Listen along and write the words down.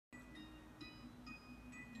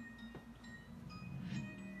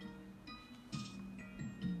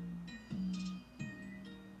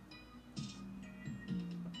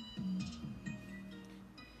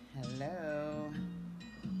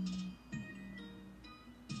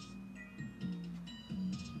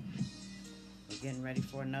Getting ready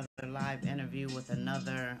for another live interview with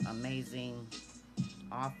another amazing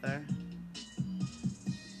author.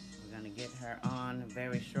 We're going to get her on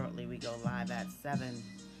very shortly. We go live at 7.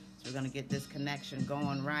 So we're going to get this connection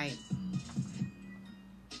going right.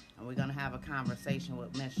 And we're going to have a conversation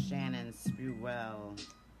with Miss Shannon Spruill,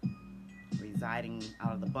 residing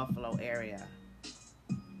out of the Buffalo area.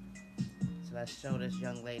 So let's show this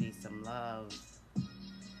young lady some love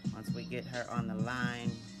once we get her on the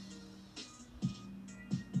line.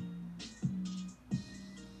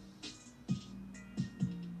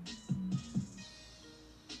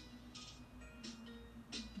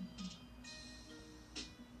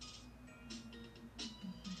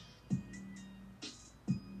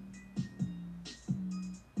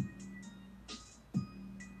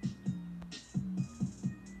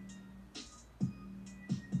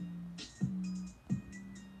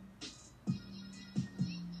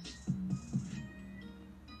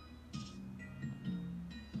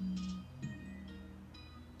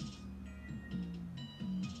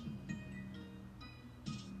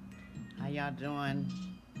 How y'all doing?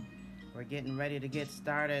 We're getting ready to get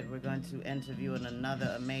started. We're going to interview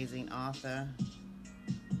another amazing author.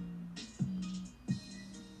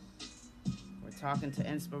 We're talking to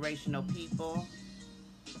inspirational people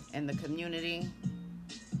in the community.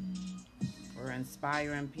 We're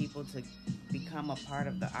inspiring people to become a part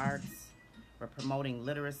of the arts. We're promoting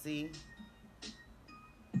literacy.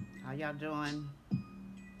 How y'all doing?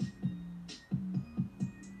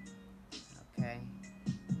 Okay.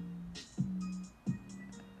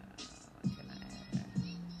 What can I add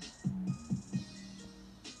here?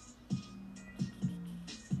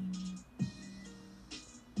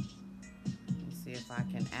 Let me see if I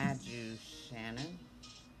can add you, Shannon.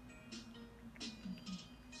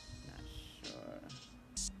 Not sure.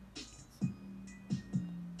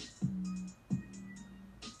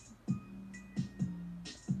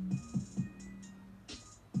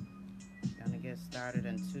 Gonna get started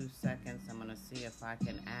in 2 seconds. I'm gonna see if I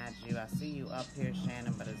can add you. I see you up here,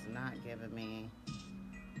 Shannon, but it's not giving me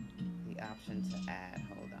the option to add.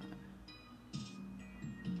 Hold on.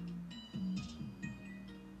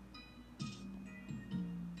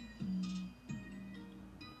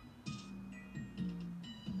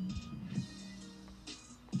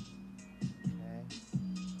 Okay.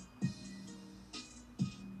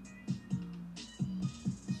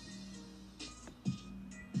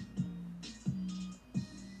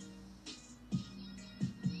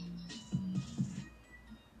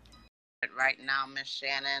 Right now, Miss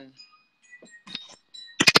Shannon.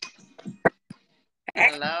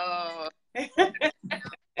 Hello. Hi,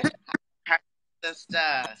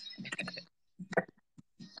 sister.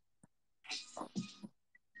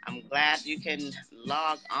 I'm glad you can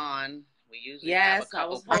log on. We usually have a Yes, I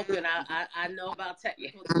couple. was hoping. I know about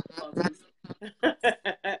technical difficulties.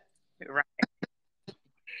 Right.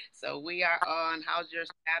 So we are on. How's your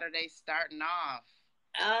Saturday starting off?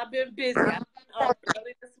 I've been busy. I've been up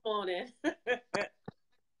early this morning.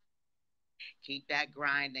 Keep that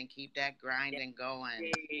grinding. Keep that grinding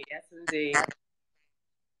going. Yes, indeed.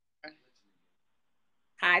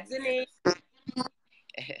 Hi, Denise.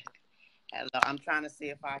 Hello. I'm trying to see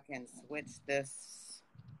if I can switch this.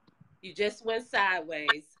 You just went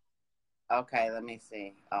sideways. Okay, let me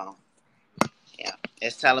see. Oh, yeah.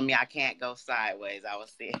 It's telling me I can't go sideways. I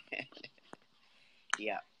was seeing.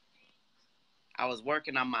 Yeah. I was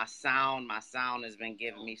working on my sound. My sound has been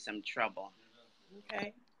giving me some trouble.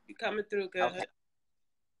 Okay. You coming through good. Okay.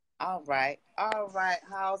 All right. All right.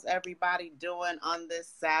 How's everybody doing on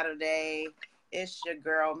this Saturday? It's your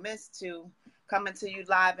girl, Miss Two, coming to you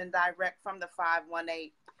live and direct from the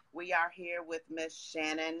 518. We are here with Miss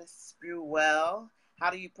Shannon Spruill. How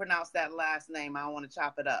do you pronounce that last name? I don't want to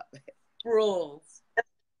chop it up. Rules.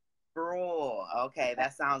 Spruill. Okay,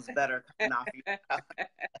 that sounds better coming off you.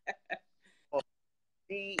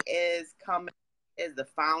 She is the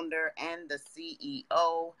founder and the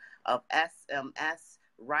CEO of SMS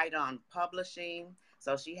Right On Publishing.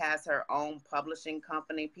 So she has her own publishing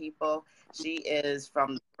company, people. She is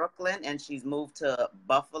from Brooklyn and she's moved to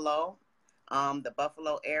Buffalo, the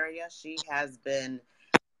Buffalo area. She has been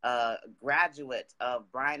a graduate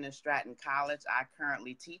of Bryan and Stratton College. I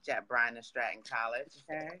currently teach at Bryan and Stratton College.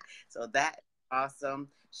 Okay. So that's awesome.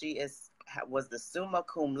 She was the summa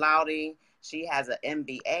cum laude. She has an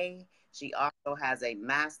MBA. She also has a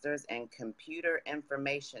master's in computer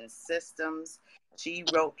information systems. She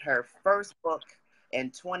wrote her first book in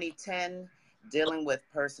 2010, dealing with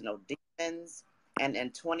personal demons. And in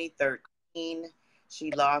 2013,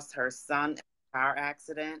 she lost her son in a car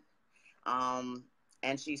accident.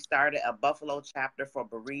 And she started a Buffalo chapter for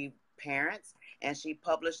bereaved parents. And she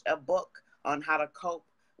published a book on how to cope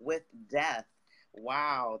with death.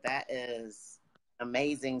 Wow, that is an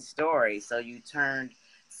amazing story. So you turned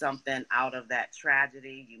something out of that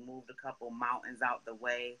tragedy. You moved a couple mountains out the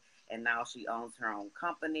way, and now she owns her own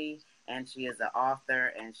company, and she is an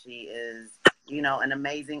author, and she is, an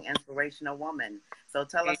amazing, inspirational woman. So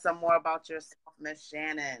tell us some more about yourself, Miss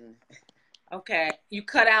Shannon. Okay, you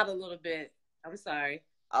cut out a little bit. I'm sorry.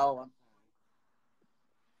 Oh,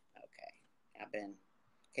 okay.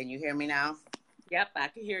 Can you hear me now? Yep, I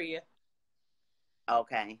can hear you.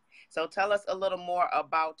 Okay. So tell us a little more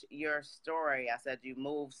about your story. I said you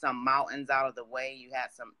moved some mountains out of the way. You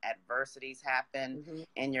had some adversities happen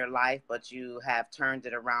in your life, but you have turned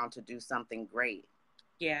it around to do something great.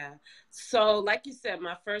 Yeah. So, like you said,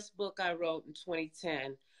 my first book I wrote in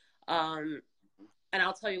 2010. And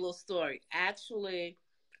I'll tell you a little story. Actually,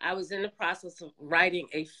 I was in the process of writing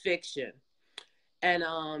a fiction. And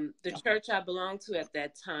the church I belonged to at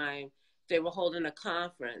that time, they were holding a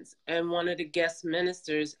conference. And one of the guest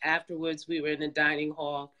ministers, afterwards, we were in the dining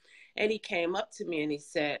hall, and he came up to me and he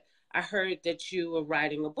said, I heard that you were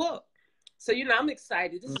writing a book. So, I'm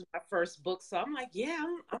excited. This is my first book. So I'm like, yeah,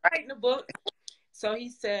 I'm writing a book. So he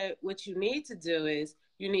said, what you need to do is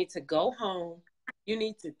you need to go home. You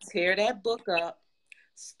need to tear that book up,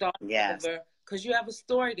 start over, because you have a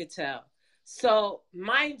story to tell. So,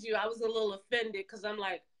 mind you, I was a little offended because I'm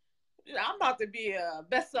like, I'm about to be a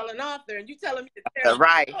best-selling author, and you telling me to tear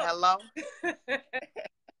right. book. Hello.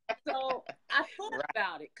 So I thought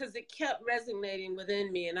about it because it kept resonating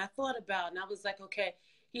within me, and I thought about it, and I was like, okay,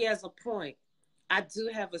 he has a point. I do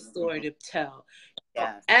have a story to tell.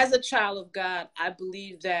 Yes. As a child of God, I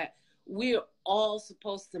believe that we're all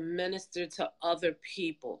supposed to minister to other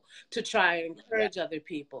people, to try and encourage other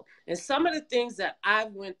people. And some of the things that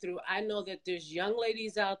I've went through, I know that there's young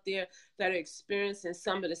ladies out there that are experiencing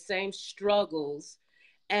some of the same struggles.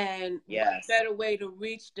 And what better way to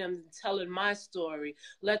reach them than telling my story?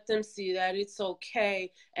 Let them see that it's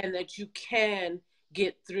okay and that you can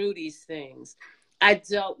get through these things. I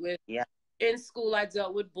dealt with, in school, I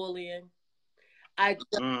dealt with bullying. I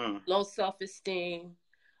dealt with low self-esteem.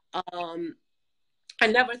 I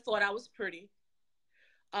never thought I was pretty.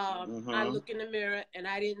 I look in the mirror and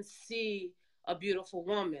I didn't see a beautiful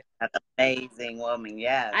woman. An amazing woman,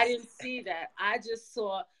 yes. I didn't see that. I just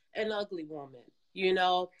saw an ugly woman, in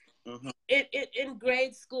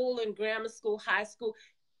grade school and grammar school, high school,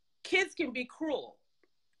 kids can be cruel.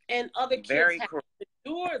 And other kids have to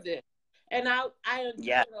endure this. And I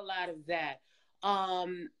endured a lot of that. A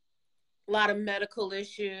lot of medical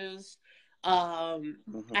issues. I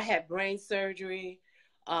had brain surgery.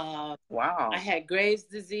 Wow. I had Graves'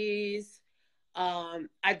 disease.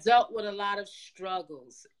 I dealt with a lot of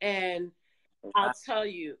struggles. And I'll tell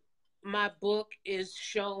you, my book is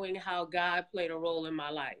showing how God played a role in my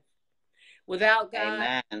life. Without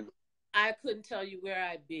God, I couldn't tell you where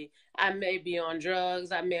I'd be. I may be on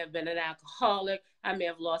drugs. I may have been an alcoholic. I may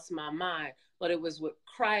have lost my mind. But it was with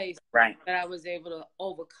Christ that I was able to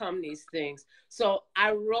overcome these things. So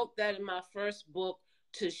I wrote that in my first book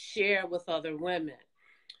to share with other women.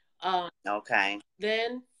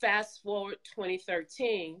 Then fast forward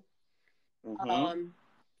 2013,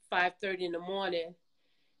 5:30 in the morning,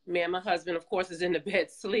 me and my husband, of course, is in the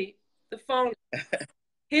bed sleep.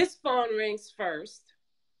 His phone rings first.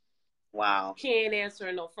 Wow. He ain't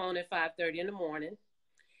answering no phone at 5:30 in the morning.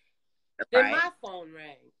 Then my phone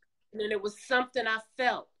rang. And then it was something I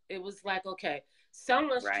felt. It was like, okay,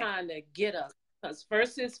 someone's trying to get us. Because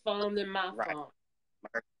first his phone, then my phone.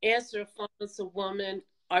 Answer phone, it's a woman.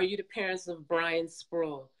 Are you the parents of Brian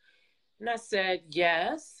Spruill? And I said,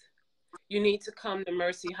 yes. You need to come to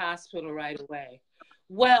Mercy Hospital right away.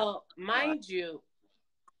 Well, mind you,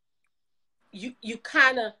 I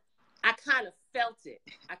kind of felt it.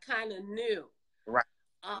 I kind of knew. Your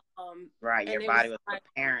body was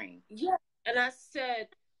preparing. Yeah. And I said,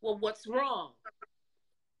 well, what's wrong?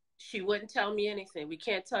 She wouldn't tell me anything. We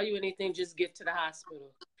can't tell you anything. Just get to the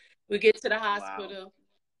hospital. We get to the hospital. Wow.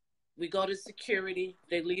 We go to security.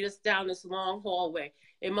 They lead us down this long hallway.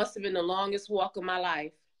 It must have been the longest walk of my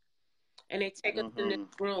life. And they take us in this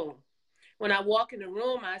room. When I walk in the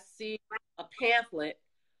room, I see a pamphlet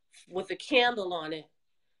with a candle on it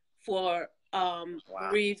for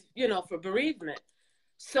for bereavement.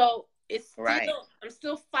 So it's still, I'm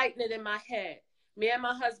still fighting it in my head. Me and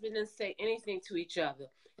my husband didn't say anything to each other.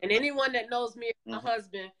 And anyone that knows me and my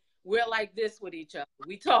husband, we're like this with each other.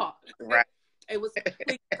 We talk. It was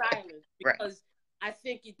complete silence because I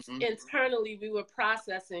think internally we were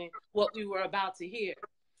processing what we were about to hear.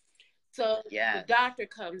 So the doctor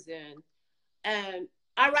comes in, and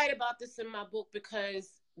I write about this in my book because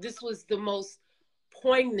this was the most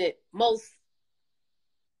poignant, most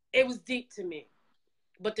it was deep to me.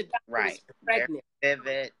 But the doctor was Right. Very pregnant.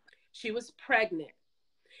 vivid. She was pregnant.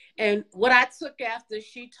 And what I took after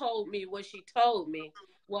she told me what she told me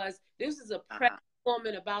was, this is a pregnant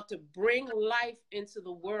woman about to bring life into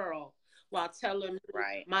the world while telling me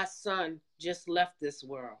Right. my son just left this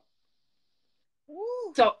world.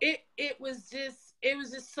 Woo. So it was just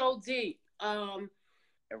so deep.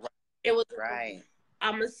 It was, right.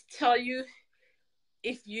 I must tell you,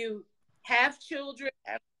 if you have children,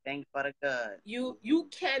 Everything but a good. you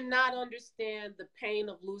cannot understand the pain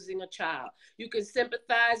of losing a child. You can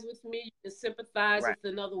sympathize with me, you can sympathize Right.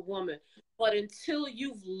 with another woman, but until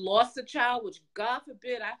you've lost a child, which God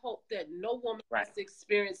forbid, I hope that no woman Right. has to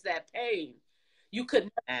experience that pain, you could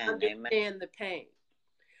never Amen. understand the pain.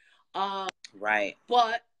 Right.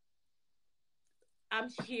 But I'm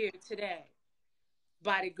here today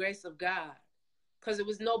by the grace of God, because it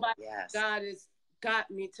was nobody. Yes. God has got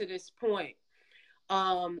me to this point.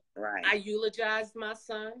 Right. I eulogized my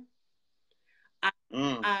son.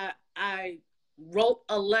 Mm. I wrote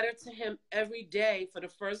a letter to him every day for the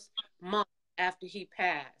first month after he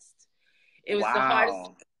passed. It was the hardest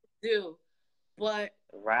Wow. thing to do, but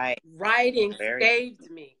Right. writing Very. saved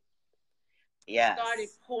me. Yes. Started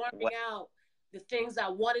pouring out the things I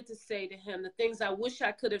wanted to say to him, the things I wish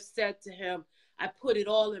I could have said to him. I put it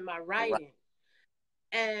all in my Right. writing.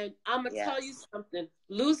 And I'm going to tell you Yes. something.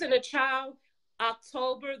 Losing a child,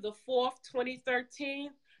 October the 4th,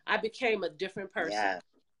 2013, I became a different person. Yes.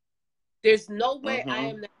 There's no way I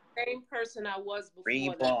Mm-hmm. am the same person I was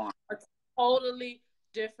before that. Reborn. A totally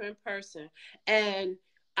different person. And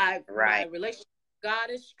my Right. relationship with God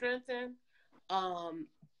is strengthened.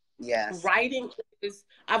 Yes. Writing is,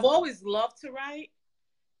 I've always loved to write.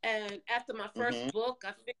 And after my first Mm-hmm. book,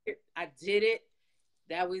 I figured I did it.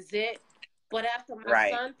 That was it. But after my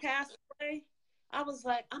Right. son passed away, I was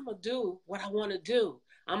like, I'm gonna do what I want to do.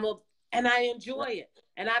 And I enjoy it.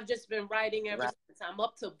 And I've just been writing ever Right. since. I'm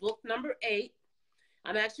up to book number 8.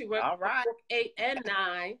 I'm actually working All on right. book 8 and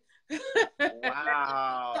 9.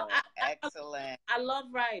 Wow. So Excellent. I love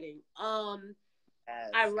writing.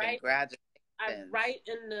 Yes. I Congratulations. write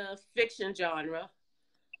in the fiction genre.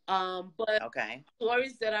 But Okay.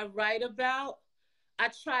 stories that I write about, I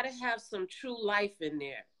try to have some true life in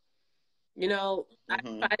there. You know, I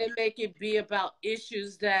Mm-hmm. try to make it be about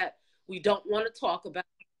issues that we don't want to talk about,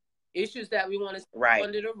 issues that we want to sweep Right.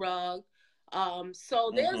 under the rug.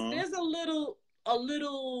 So Mm-hmm. there's a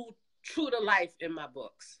little true to life in my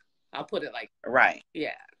books. I'll put it like Right. that.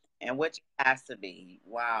 Yeah. And which has to be.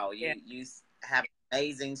 Wow. Yeah. You have an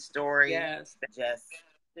amazing story. Yes. Just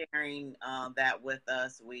sharing that with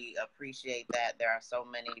us. We appreciate that. There are so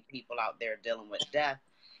many people out there dealing with death,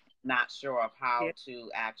 not sure of Yeah. how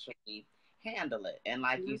to actually handle it. And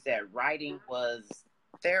like Mm-hmm. you said, writing was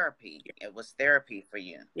therapy. It was therapy for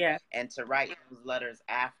you. Yeah. And to write those letters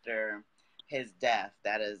after his death,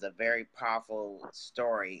 that is a very powerful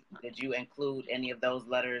story. Did you include any of those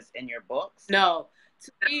letters in your books? No.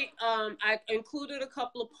 To me, I included a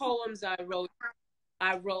couple of poems I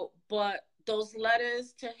wrote, but those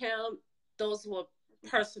letters to him, those were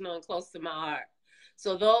personal and close to my heart.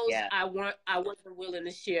 So those Yeah. I wasn't willing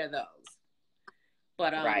to share those.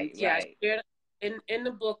 But Right, yeah, I right. shared in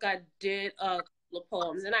the book. I did a couple of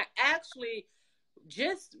poems, and I actually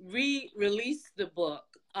just re-released the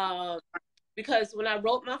book because when I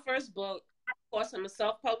wrote my first book, of course, I'm a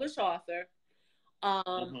self-published author.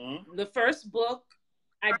 Mm-hmm. The first book,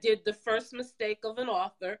 I did the first mistake of an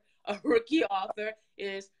author, a rookie author,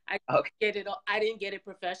 is Okay. I didn't get it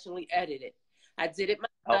professionally edited. I did it Okay.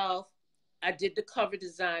 myself. I did the cover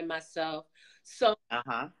design myself. So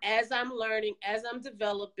Uh-huh. as I'm learning, as I'm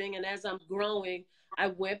developing, and as I'm growing, I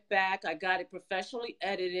went back. I got it professionally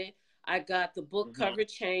edited. I got the book Mm-hmm. cover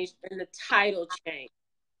changed and the title changed.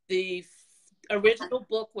 The original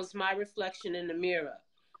book was My Reflection in the Mirror.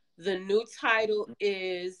 The new title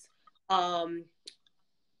is um,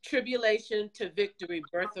 Tribulation to Victory,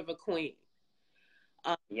 Birth of a Queen.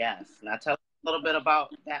 Yes. Now tell us a little bit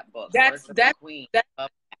about that book, That's Birth of a that Queen. that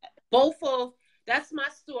both of that's my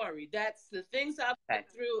story. That's the things I've been Okay.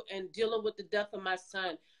 through and dealing with the death of my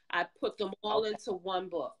son. I put them all Okay. into one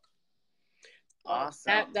book.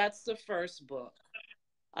 Awesome. That's the first book.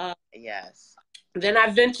 Uh, Yes. then I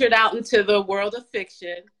ventured out into the world of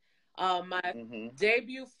fiction. My Mm-hmm.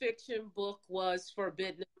 debut fiction book was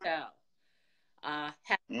Forbidden to Tell.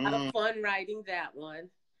 Had a lot of Mm. fun writing that one.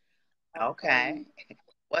 Okay.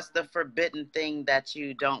 What's the forbidden thing that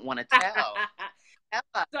you don't want to tell? Tell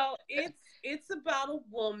us. So it's about a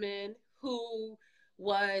woman who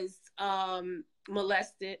was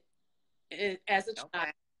molested as a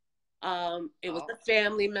child. Okay. It was Oh. a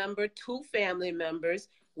family member, 2 family members.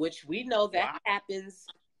 which we know that Wow. happens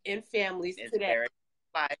in families It's today. very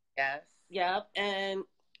life, yes. Yep. And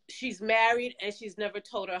she's married and she's never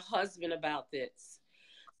told her husband about this.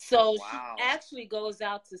 So she Wow. actually goes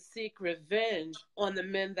out to seek revenge on the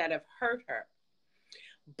men that have hurt her.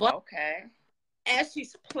 But Okay. as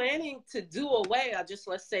she's planning to do away, or just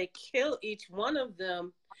let's say kill each one of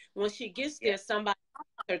them, when she gets Yeah. there, somebody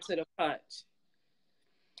hits her to the punch.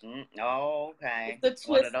 It's Okay. the One of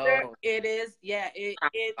twister. those. It is, yeah,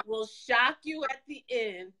 it will shock you at the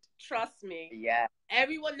end. Trust me. Yeah.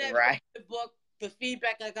 Everyone that read Right. the book, the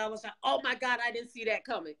feedback I got was like, oh my God, I didn't see that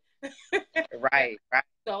coming. Right. Right.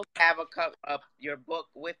 So Have a cup of your book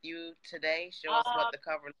with you today. Show us what um, the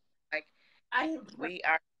cover looks like. I, We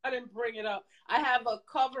are I didn't bring it up. I have a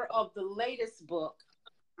cover of the latest book.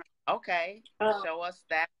 okay. Uh, Show us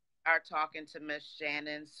that. We are talking to Miss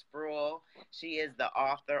Shannon Spruill. She is the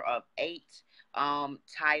author of 8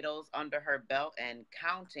 titles under her belt and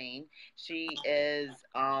counting. She is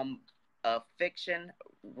a fiction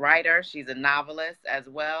writer. She's a novelist as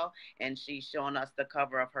well, and she's showing us the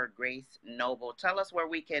cover of her Grace Noble. Tell us where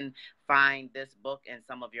we can find this book and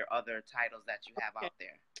some of your other titles that you have out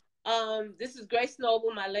there. this is Grace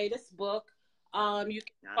Noble, my latest book. You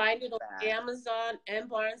can Not find it on bad. Amazon and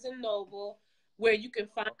Barnes and Noble, where you can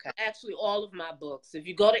find Okay. actually all of my books. If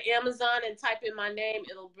you go to Amazon and type in my name,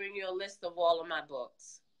 it'll bring you a list of all of my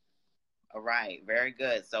books. All right, very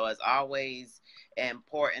good. So it's always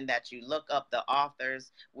important that you look up the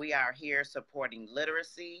authors. We are here supporting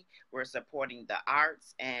literacy. We're supporting the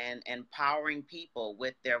arts and empowering people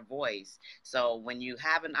with their voice. So when you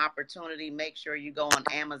have an opportunity, make sure you go on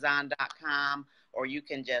Amazon.com, or you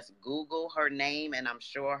can just Google her name and I'm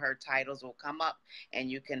sure her titles will come up and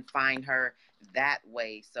you can find her that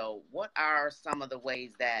way. So what are some of the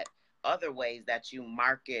other ways that you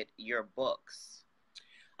market your books?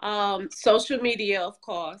 Social media, of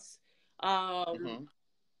course. Um, Mm-hmm.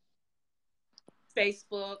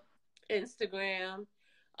 Facebook, Instagram,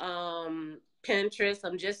 Pinterest.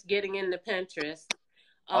 I'm just getting into Pinterest.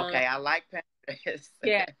 Um, Okay, I like Pinterest.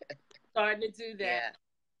 yeah, starting to do that. Yeah.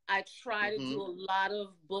 I try to do Mm-hmm. a lot of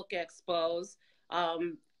book expos.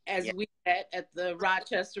 As Yeah. we met at the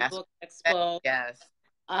Rochester That's Book Expo. yes.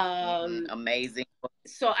 Mm-hmm. Um, Amazing.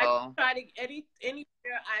 so I Oh. try to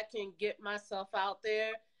anywhere I can get myself out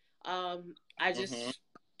there. I Mm-hmm. just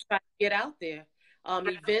try to get out there.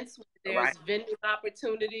 Events where Right. there's vending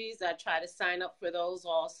opportunities, I try to sign up for those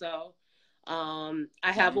also. I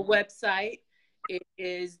have a Mm-hmm. website. It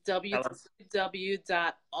is Tell us.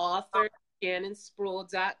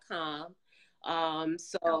 www.authorshannonspruill.com.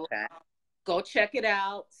 So Okay. go check it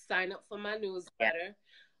out. Sign up for my Yeah. newsletter.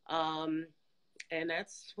 Um, and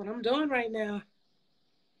that's what I'm doing right now.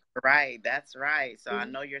 Right. That's right. So I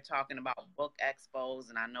Mhm. know you're talking about book expos,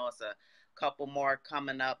 and I know it's a couple more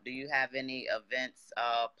coming up. Do you have any events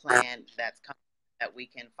planned that's coming that we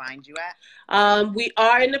can find you at? We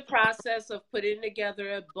are in the process of putting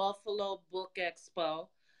together a Buffalo Book Expo.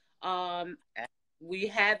 Um, Eh,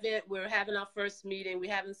 we're having our first meeting. We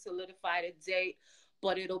haven't solidified a date,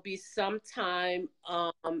 but it'll be sometime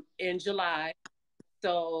in July.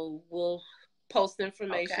 So we'll post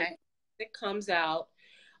information okay. as it comes out.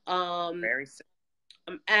 Um, Very soon.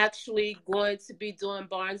 I'm actually going to be doing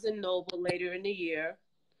Barnes and Noble later in the year.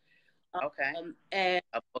 Okay. And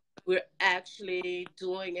A book. we're actually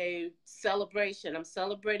doing a celebration. I'm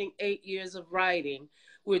celebrating 8 years of writing.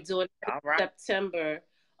 We're doing it All in right. September.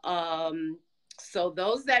 Um, so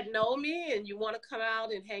those that know me and you want to come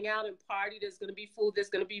out and hang out and party, there's going to be food, there's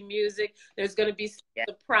going to be music, there's going to be Yeah.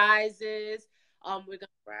 surprises. We're going to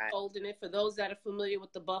be Right. holding it. For those that are familiar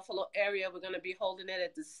with the Buffalo area, we're going to be holding it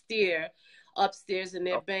at the Steer upstairs in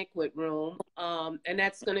their Oh, banquet room. And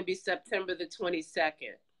that's going to be September the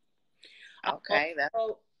 22nd. I'll okay. That's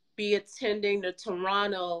also be attending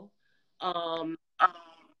um,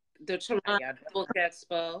 the how Toronto y'all doing. Book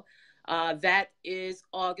Expo. That is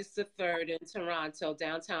August the 3rd in Toronto,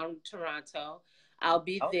 downtown Toronto. I'll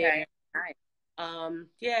be there. Okay. Nice.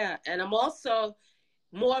 Yeah, and I'm also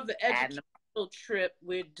more of the Adding. educational trip.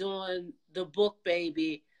 We're doing the Book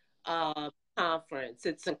Baby conference.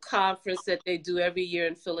 It's a conference that they do every year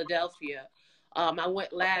in Philadelphia. I went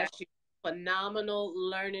Okay. last year. Phenomenal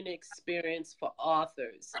learning experience for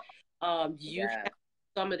authors. You Yeah. have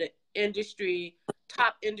some of the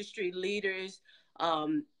top industry leaders,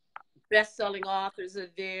 um, best-selling authors are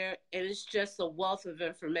there, and it's just a wealth of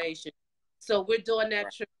information. So we're doing that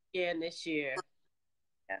Right. trip again this year.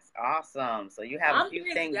 That's awesome. So you have a I'm few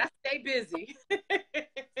busy. things I stay busy.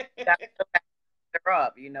 got her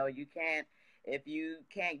up. You can't if you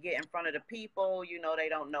can't get in front of the people, they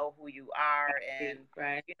don't know who you are and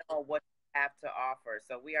Right. what. have to offer.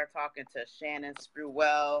 So we are talking to Shannon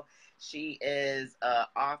Spruill. She is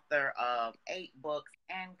author of 8 books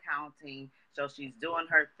and counting. So she's doing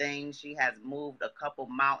her thing. She has moved a couple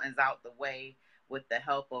mountains out the way with the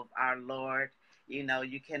help of our Lord. You know,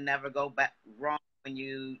 you can never go back wrong when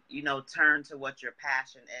you turn to what your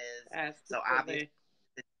passion is. So Absolutely. obviously,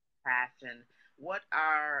 passion. What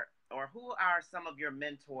are or who are some of your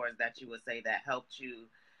mentors that you would say that helped you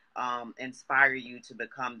inspire you to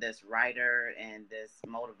become this writer and this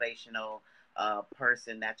motivational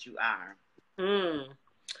person that you are?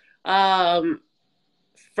 Hmm. Um,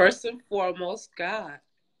 First and foremost, God.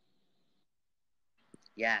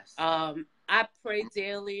 Yes. I pray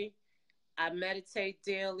daily, I meditate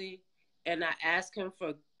daily, and I ask Him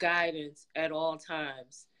for guidance at all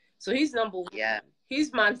times. So He's number Yeah. one.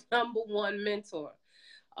 He's my number one mentor.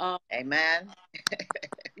 Um, Amen.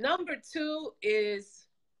 Number two is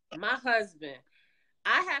my husband.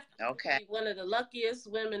 I have to Okay. be one of the luckiest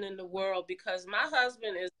women in the world because my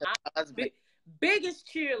husband is my Husband. biggest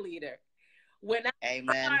cheerleader. When I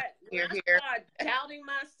Amen. when Here, I here. start doubting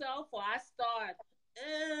myself or I start,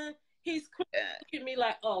 he's Uh, looking at me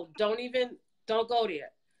like, oh, don't go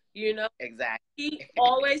there. You know, exactly. he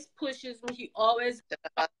always pushes me. He always.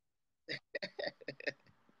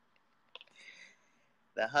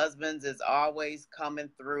 The husbands is always coming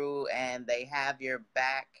through and they have your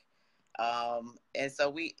back. And so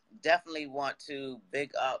we definitely want to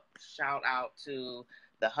big up, shout out to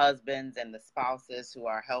the husbands and the spouses who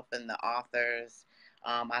are helping the authors.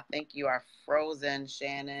 I think you are frozen,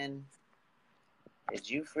 Shannon. Did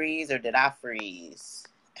you freeze or did I freeze?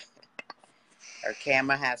 Her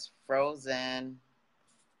camera has frozen.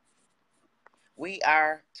 We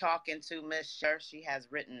are talking to Miss Sher. She has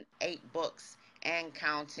written 8 books and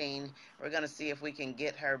counting. We're going to see if we can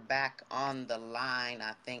get her back on the line.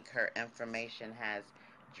 I think her information has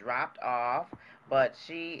dropped off, but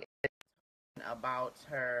she is about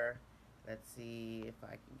her. Let's see if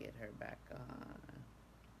I can get her back on.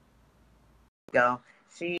 Go.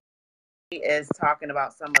 She is talking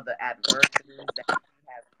about some of the adversities that she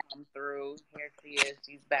has come through. Here she is.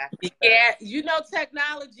 She's back with us. Yeah,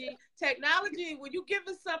 technology. Technology. When you give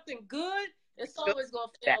us something good, it's always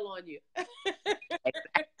gonna fail on you.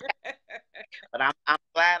 But I'm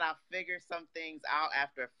glad I figured some things out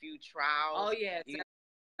after a few Oh trials. yeah, You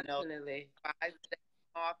know, definitely.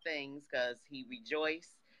 all things because he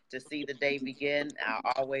rejoiced to see the day begin. I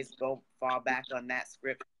always fall back on that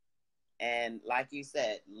script. And like you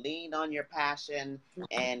said, lean on your passion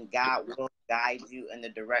and God will guide you in the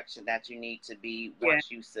direction that you need to be Yeah.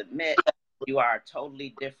 once you submit. You are a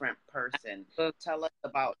totally different person. Tell us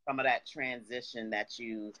about some of that transition that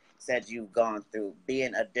you said you've gone through,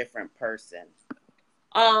 being a different person.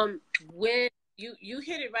 When you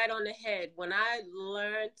hit it right on the head. When I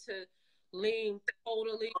learned to lean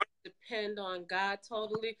totally, depend on God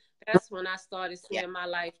totally, that's when I started Yeah. seeing my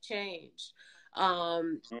life change.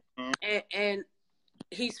 Um, Mm-hmm. and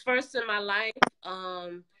He's first in my life.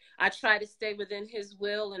 I try to stay within His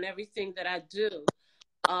will and everything that I do.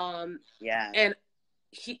 Um, Yeah. and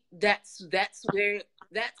that's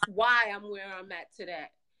why I'm where I'm at today.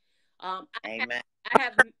 Um, I, Amen. I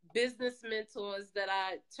have business mentors that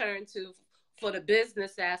I turn to for the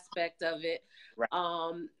business aspect of it. Right.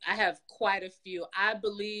 I have quite a few. I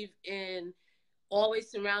believe in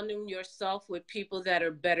always surrounding yourself with people that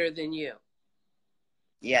are better than you.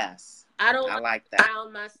 Yes. I don't I want like to that.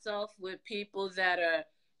 surround myself with people that are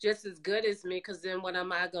just as good as me because then what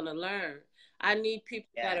am I going to learn? I need people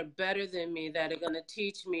that Yeah. are better than me, that are going to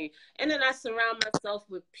teach me. And then I surround myself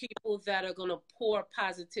with people that are going to pour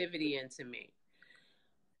positivity into me.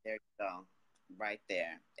 There you go. Right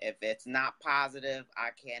there. If it's not positive, I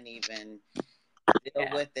can't even deal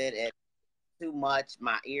Yeah. with it. It's too much.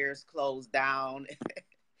 My ears close down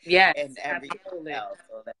Yes, and everything absolutely. else.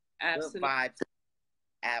 So that's good Absolutely. vibes.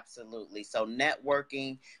 Absolutely. So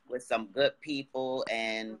networking with some good people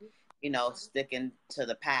and sticking to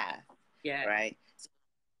the path, Yeah. right?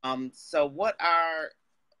 So what are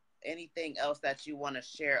anything else that you want to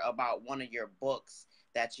share about one of your books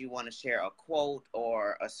that you want to share a quote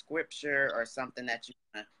or a scripture or something that you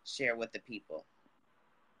want to share with the people?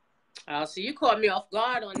 Oh, so you caught me off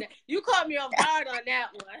guard on that. You caught me off guard on that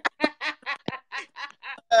one.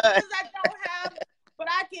 Because I don't have, but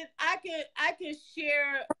I can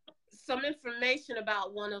share some information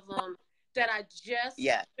about one of them that I just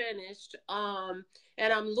Yeah. finished.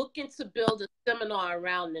 And I'm looking to build a seminar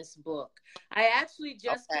around this book. I actually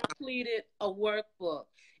just Okay. completed a workbook.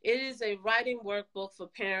 It is a writing workbook for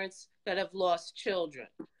parents that have lost children.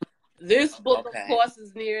 This book, of Okay. course,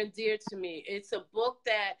 is near and dear to me. It's a book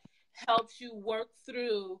that helps you work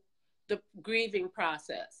through the grieving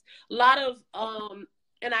process. A lot of,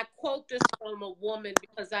 and I quote this from a woman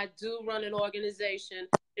because I do run an organization.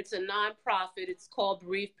 It's a nonprofit. It's called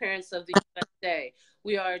Bereaved Parents of the USA.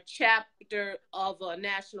 We are a chapter of a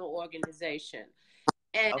national organization.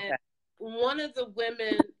 And okay. one of the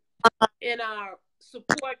women in our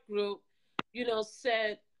support group,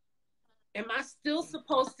 said, am I still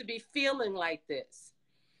supposed to be feeling like this?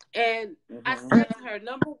 And I said to her,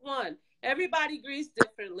 number one, everybody grieves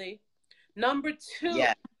differently. Number two,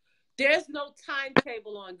 yeah. there's no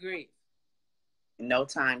timetable on grief. No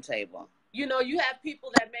timetable. You have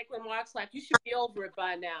people that make remarks like, you should be over it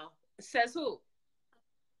by now. Says who?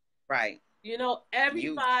 Right.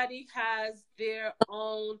 Everybody has their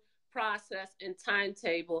own process and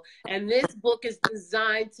timetable. And this book is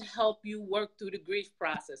designed to help you work through the grief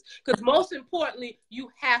process. Because most importantly, you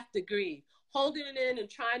have to grieve. Holding it in and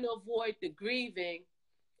trying to avoid the grieving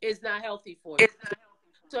is not healthy for you.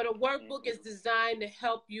 So the workbook is designed to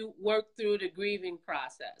help you work through the grieving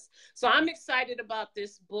process. So I'm excited about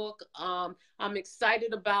this book. I'm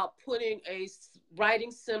excited about putting a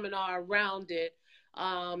writing seminar around it.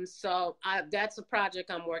 So that's a project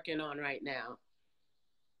I'm working on right now.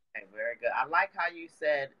 Okay, very good. I like how you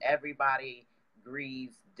said everybody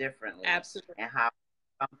grieves differently. Absolutely. And how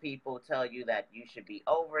some people tell you that you should be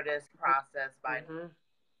over this process by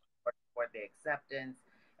for the acceptance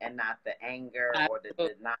and not the anger or the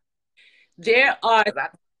denial. There are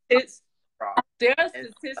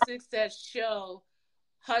statistics that show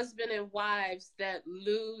husband and wives that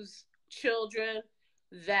lose children,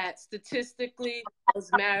 that statistically those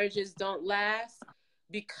marriages don't last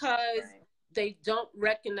because they don't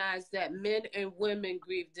recognize that men and women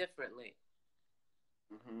grieve differently.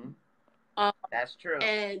 That's true.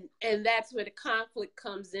 And that's where the conflict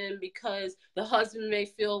comes in, because the husband may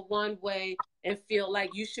feel one way and feel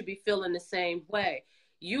like you should be feeling the same way.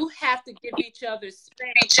 You have to give each other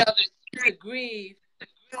space to grieve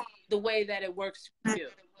the way that it works for you.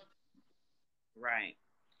 Right.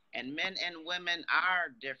 And men and women are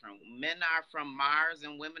different. Men are from Mars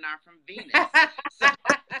and women are from Venus. So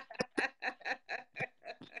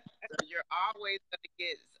you're always going to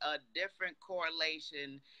get a different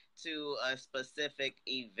correlation to a specific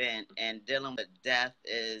event. And dealing with death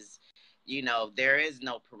is, there is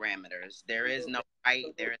no parameters. There is no right.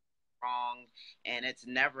 There is no wrong. And it's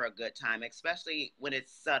never a good time, especially when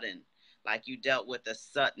it's sudden. Like you dealt with a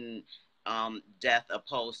sudden death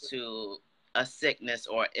opposed to a sickness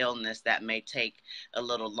or illness that may take a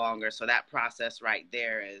little longer. So that process right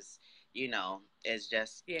there is, is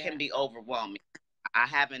just can be overwhelming. I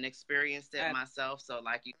haven't experienced it myself. So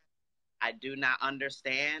like I do not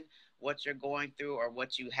understand what you're going through or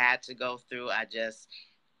what you had to go through. I just,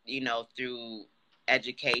 through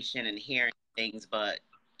education and hearing things, but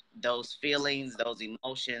those feelings, those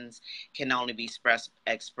emotions can only be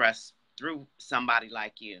expressed through somebody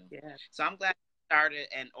like you. Yeah. So I'm glad you started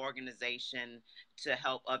an organization to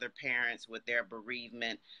help other parents with their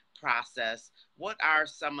bereavement process. What are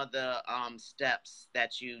some of the steps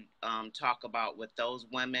that you talk about with those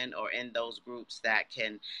women or in those groups that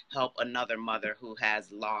can help another mother who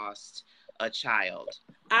has lost a child?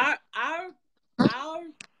 Our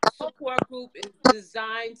support group is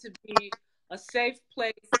designed to be a safe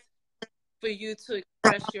place for you to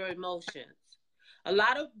express your emotions. A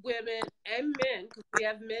lot of women and men, because we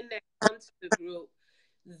have men that come to the group,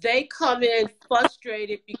 they come in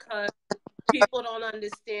frustrated because people don't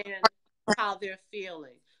understand how they're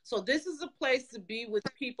feeling. So this is a place to be with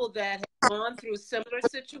people that have gone through a similar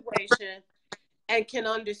situation and can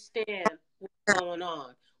understand what's going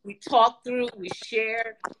on. We talk through, we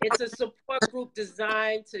share. It's a support group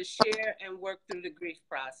designed to share and work through the grief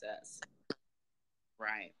process.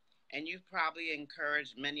 Right. And you've probably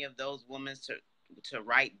encouraged many of those women to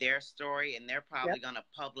write their story, and they're probably going to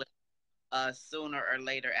publish sooner or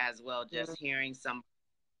later as well. Just hearing some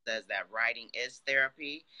says that writing is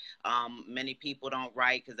therapy. Many people don't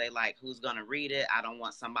write because they like, who's going to read it? I don't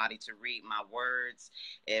want somebody to read my words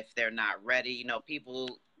if they're not ready.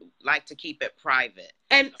 People like to keep it private.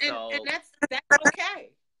 And that's okay.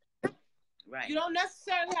 Right. You don't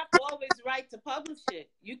necessarily have to always write to publish it.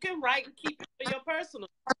 You can write and keep it for your personal.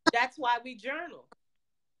 That's why we journal.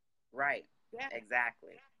 Right. Yeah.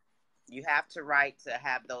 Exactly. You have to write to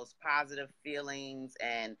have those positive feelings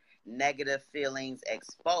and negative feelings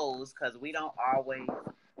exposed, because we don't always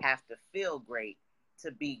have to feel great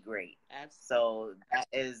to be great. Absolutely. So that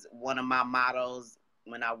is one of my mottos.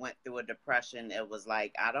 When I went through a depression, it was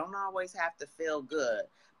like, I don't always have to feel good,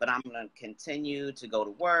 but I'm going to continue to go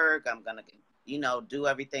to work. I'm going to, do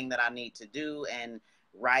everything that I need to do. And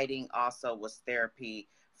writing also was therapy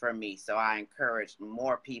for me. So I encourage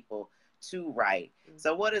more people to write.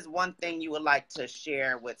 So what is one thing you would like to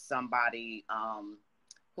share with somebody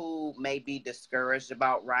who may be discouraged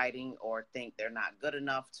about writing or think they're not good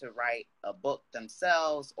enough to write a book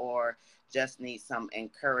themselves, or just need some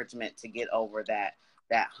encouragement to get over that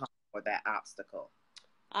hump or that obstacle?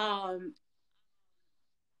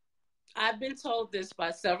 I've been told this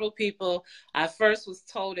by several people. I first was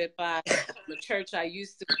told it by the church I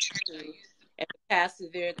used to go to, and the pastor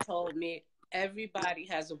there told me everybody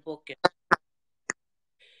has a book in.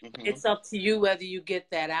 Mm-hmm. It's up to you whether you get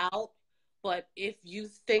that out. But if you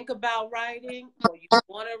think about writing or you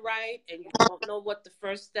want to write and you don't know what the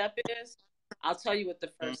first step is, I'll tell you what the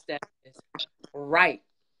first step is. Write.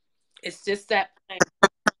 It's just that plain.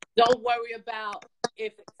 Don't worry about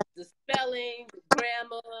if it's the spelling, the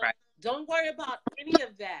grammar. Right. Don't worry about any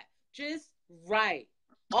of that. Just write.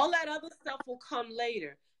 All that other stuff will come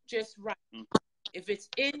later. Just write. Mm-hmm. If it's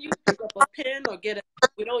in you, pick up a pen or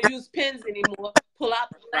we don't use pens anymore. Pull out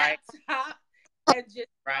the laptop and just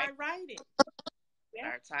start writing. Yeah.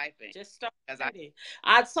 Start typing. Just start writing.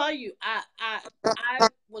 I tell you, I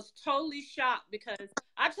was totally shocked because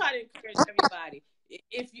I try to encourage everybody.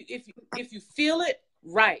 If you feel it,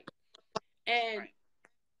 write. And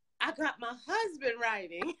I got my husband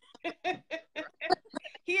writing.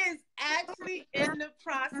 He is actually in the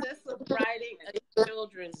process of writing a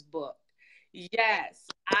children's book. Yes,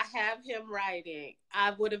 I have him writing.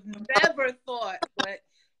 I would have never thought, but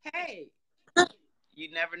hey.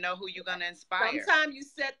 You never know who you're going to inspire. Sometimes you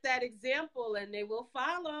set that example and they will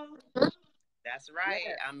follow. That's right.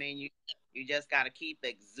 Yes. I mean, you just got to keep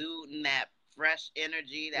exuding that fresh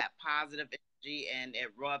energy, that positive energy, and it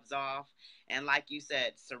rubs off. And like you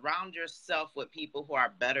said, surround yourself with people who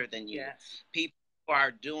are better than you. Yes. People who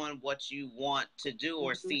are doing what you want to do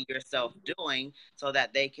or see yourself doing so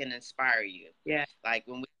that they can inspire you. Yeah. Like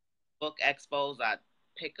when we book expos, I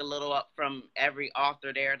pick a little up from every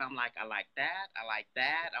author there, and I'm like, I like that,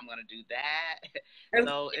 I'm going to do that.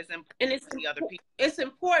 So it's important to see other people. It's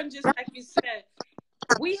important, just like you said,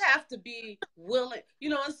 we have to be willing.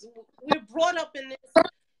 We're brought up in this,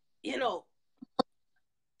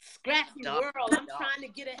 scrappy world. I'm trying to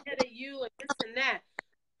get ahead of you and this and that.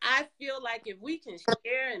 I feel like if we can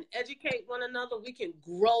share and educate one another, we can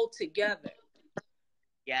grow together.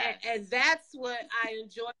 Yeah, and that's what I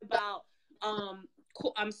enjoy about.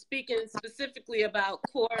 I'm speaking specifically about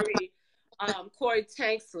Corey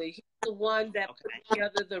Tanksley. He's the one that put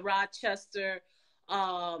together the Rochester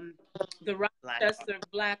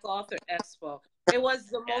Black Author Expo. It was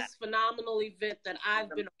the most phenomenal event that I've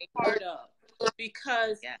been a part of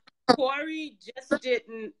because Corey just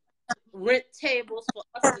didn't rent tables for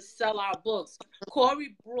us to sell our books.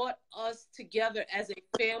 Corey brought us together as a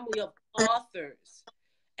family of authors.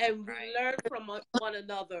 And we learn from one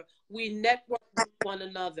another. We network with one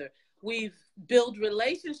another. We build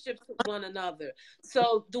relationships with one another.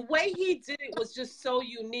 So the way he did it was just so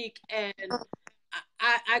unique. And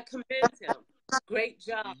I commend him. Great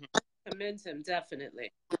job. Mm-hmm. Commend him,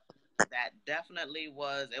 definitely. That definitely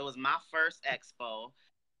was. It was my first expo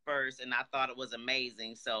and I thought it was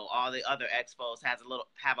amazing. So all the other expos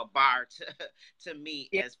have a bar to meet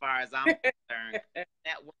as far as I'm concerned.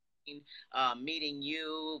 Meeting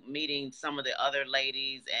you, meeting some of the other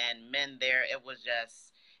ladies and men there,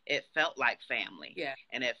 it felt like family. Yeah.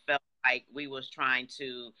 And it felt like we was trying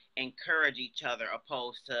to encourage each other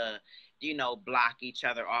opposed to, block each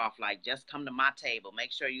other off. Like, just come to my table.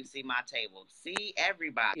 Make sure you see my table. See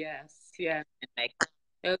everybody. Yes. Yeah. It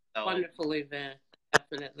was a wonderful event.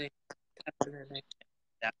 Definitely. Definitely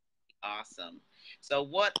awesome. So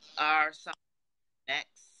what are some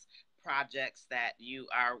next projects that you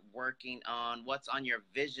are working on? What's on your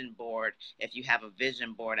vision board, if you have a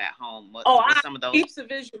vision board at home? What's some of those? Keeps a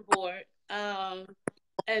vision board.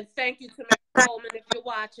 And thank you to Mary Coleman if you're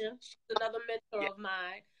watching. She's another mentor of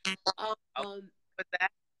mine. What's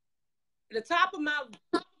that? The top of my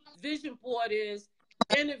vision board is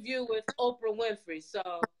interview with Oprah Winfrey. So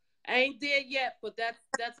I ain't there yet, but that's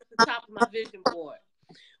at the top of my vision board.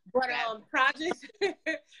 But projects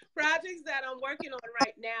that I'm working on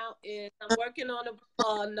right now is I'm working on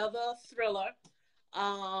another thriller.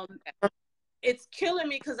 It's killing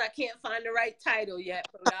me because I can't find the right title yet,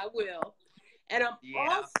 but I will. And I'm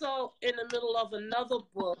also in the middle of another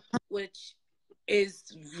book, which is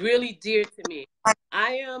really dear to me.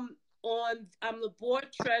 I'm the board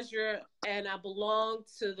treasurer, and I belong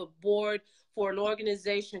to the board for an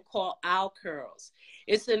organization called Our Curls.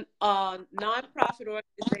 It's a nonprofit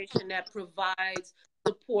organization that provides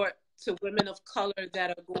support to women of color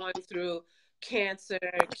that are going through cancer,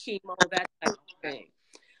 chemo, that type of thing.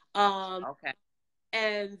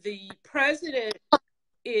 And the president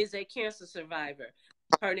is a cancer survivor.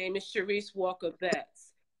 Her name is Sharice Walker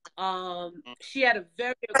Betts. She had a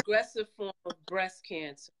very aggressive form of breast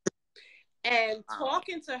cancer. And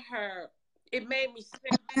talking to her, it made me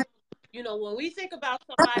think, you know, when we think about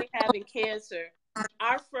somebody having cancer,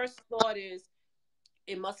 our first thought is,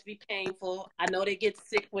 it must be painful. I know they get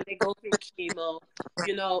sick when they go through chemo.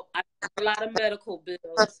 You know, I have a lot of medical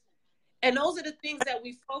bills. And those are the things that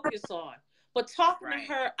we focus on. But talking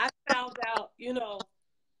to her, I found out, you know,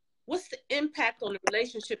 what's the impact on the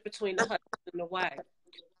relationship between the husband and the wife?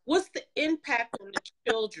 What's the impact on the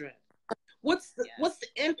children? What's the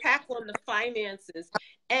impact on the finances?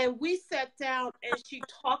 And we sat down and she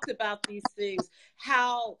talked about these things,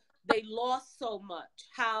 how they lost so much,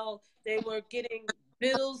 how they were getting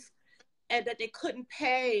bills and that they couldn't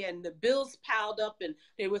pay, and the bills piled up and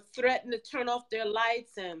they were threatened to turn off their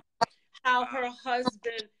lights, and how her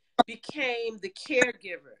husband became the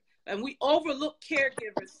caregiver. And we overlook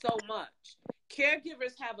caregivers so much.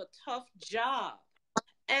 Caregivers have a tough job.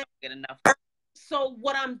 And get enough. So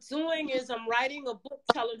what I'm doing is I'm writing a book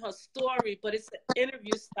telling her story, but it's an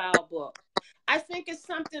interview style book. I think it's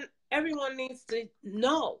something everyone needs to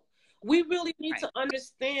know. We really need to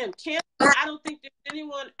understand cancer. I don't think there's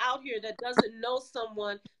anyone out here that doesn't know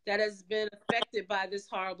someone that has been affected by this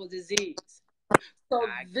horrible disease. So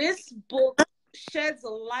this book sheds a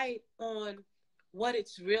light on what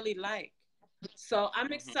it's really like. So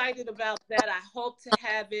I'm excited about that. I hope to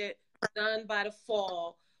have it done by the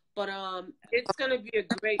fall. But it's going to be a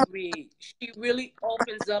great read. She really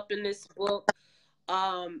opens up in this book.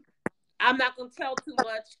 I'm not going to tell too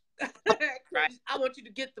much. I want you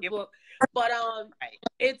to get the book. But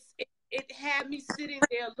it had me sitting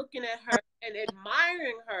there looking at her and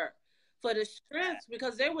admiring her for the strength,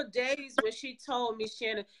 because there were days when she told me,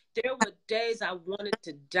 Shannon, there were days I wanted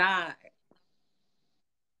to die.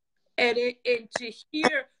 And to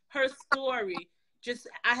hear her story, just,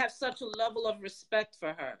 I have such a level of respect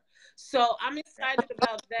for her. So I'm excited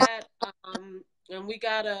about that. And we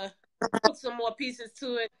gotta put some more pieces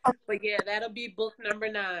to it. But yeah, that'll be book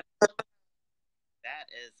number 9. That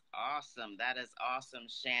is awesome. That is awesome,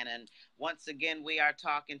 Shannon. Once again, we are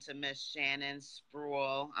talking to Miss Shannon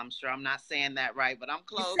Spruill. I'm sure I'm not saying that right, but I'm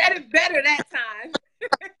close. You said it better that time.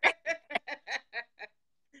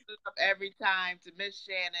 Every time to Miss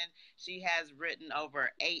Shannon. She has written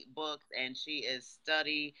over 8 books, and she is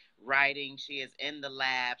study writing. She is in the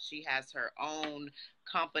lab. She has her own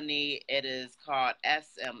company. It is called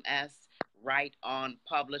SMS Right On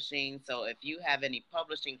Publishing. So if you have any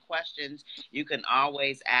publishing questions, you can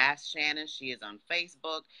always ask Shannon. She is on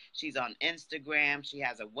Facebook. She's on Instagram. She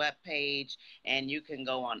has a web page, and you can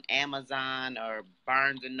go on Amazon or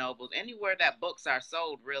Barnes and Nobles, anywhere that books are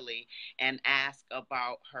sold, really, and ask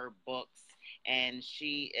about her books. And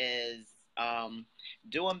she is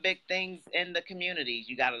doing big things in the community.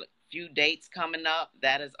 You got a few dates coming up.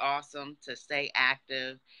 That is awesome to stay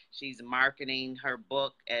active. She's marketing her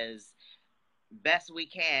book as best we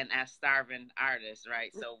can as starving artists,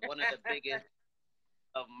 right? So one of the biggest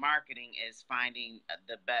of marketing is finding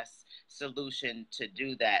the best solution to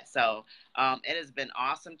do that. So it has been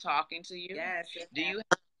awesome talking to you. Yes. Do you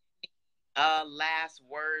last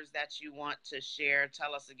words that you want to share?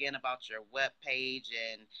 Tell us again about your webpage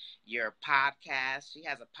and your podcast. She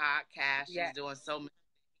has a podcast. She's doing so many.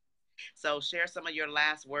 So share some of your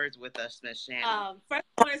last words with us, Miss Shannon. First,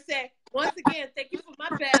 I want to say, once again, thank you for my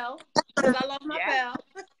bell, because I love my bell.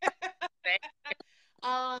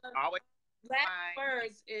 Always. Last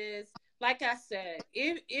words is, like I said,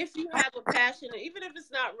 if you have a passion, even if it's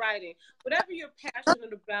not writing, whatever you're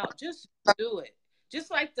passionate about, just do it. Just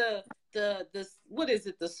like the what is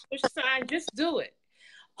it, the switch sign, just do it.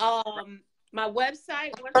 My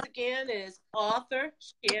website, once again, is author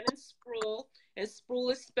Shannon Spruill, and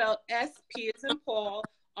Spruill is spelled SP as in Paul,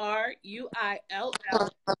 RUILL.com.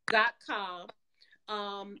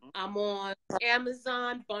 I'm on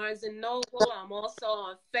Amazon, Barnes and Noble. I'm also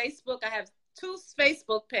on Facebook. I have 2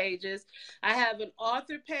 Facebook pages. I have an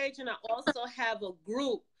author page, and I also have a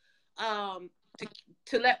group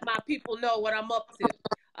to let my people know what I'm up to.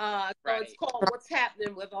 So it's called What's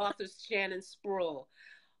Happening with Author Shannon Spruill.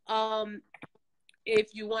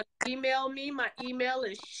 If you want to email me, my email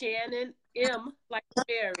is Shannon M, like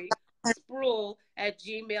Mary, Spruill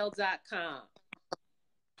 @gmail.com.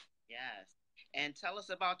 Yes. And tell us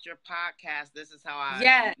about your podcast. This is how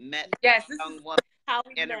I met. Yes, this is how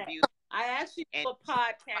we interviewed. I actually do a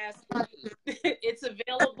podcast. It's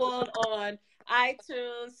available on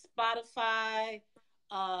iTunes, Spotify,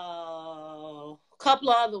 a couple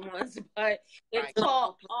of other ones, but it's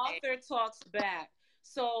called Author Talks Back.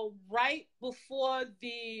 So right before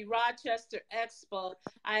the Rochester Expo,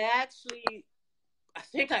 I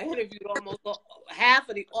think I interviewed almost half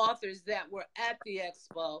of the authors that were at the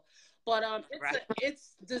expo. But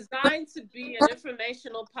it's designed to be an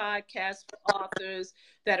informational podcast for authors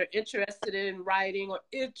that are interested in writing or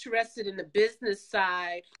interested in the business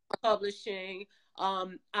side, publishing.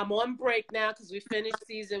 I'm on break now because we finished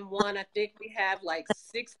season 1. I think we have like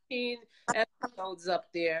 16 episodes up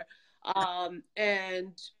there.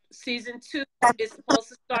 And season 2 is supposed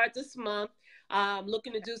to start this month. I'm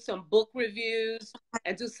looking to do some book reviews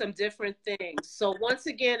and do some different things. So once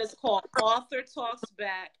again, it's called Author Talks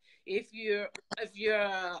Back. If you're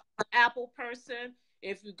a Apple person,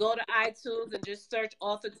 if you go to iTunes and just search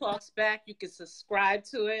Author Talks Back, you can subscribe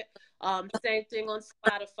to it. Same thing on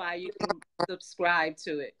Spotify, you can subscribe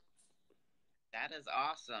to it. That is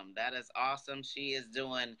awesome. That is awesome. She is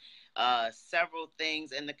doing several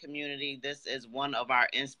things in the community. This is one of our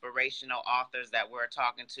inspirational authors that we're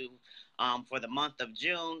talking to for the month of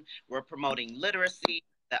June. We're promoting literacy,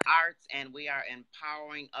 the arts, and we are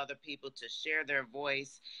empowering other people to share their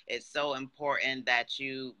voice. It's so important that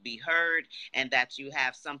you be heard and that you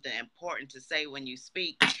have something important to say when you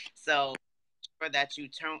speak. So that you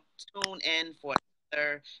tune in for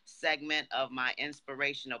another segment of my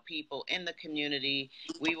inspirational people in the community.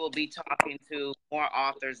 We will be talking to more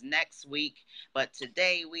authors next week, but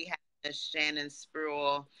today we have Miss Shannon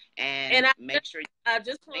Spruill, and And make sure I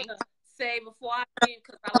just want to say before I leave,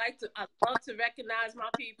 because I love to recognize my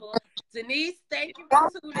people. Denise, thank you for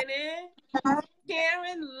tuning in.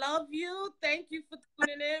 Karen, love you. Thank you for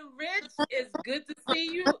tuning in. Rich, it's good to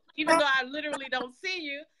see you, even though I literally don't see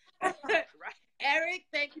you. Right. Eric,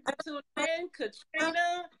 thank you for tuning in.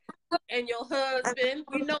 Katrina and your husband,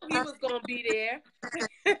 we know he was going to be there.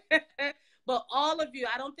 But all of you,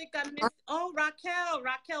 I don't think I missed. Oh, Raquel.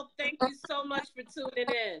 Raquel, thank you so much for tuning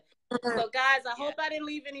in. So, guys, I hope I didn't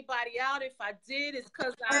leave anybody out. If I did, it's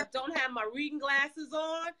because I don't have my reading glasses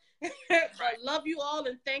on. But love you all,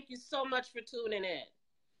 and thank you so much for tuning in.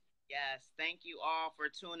 Yes, thank you all for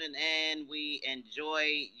tuning in. We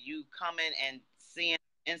enjoy you coming and seeing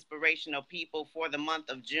inspirational people for the month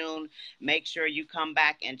of June. Make sure you come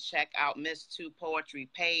back and check out Miss Two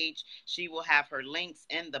Poetry page. She will have her links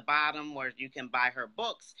in the bottom where you can buy her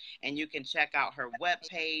books and you can check out her web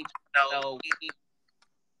page. So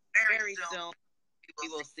very soon we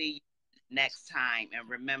will see you next time. And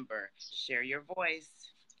remember, share your voice.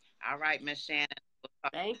 All right, Miss Shannon. We'll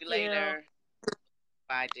talk Thank to you you. later.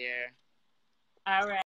 Bye, dear. All right.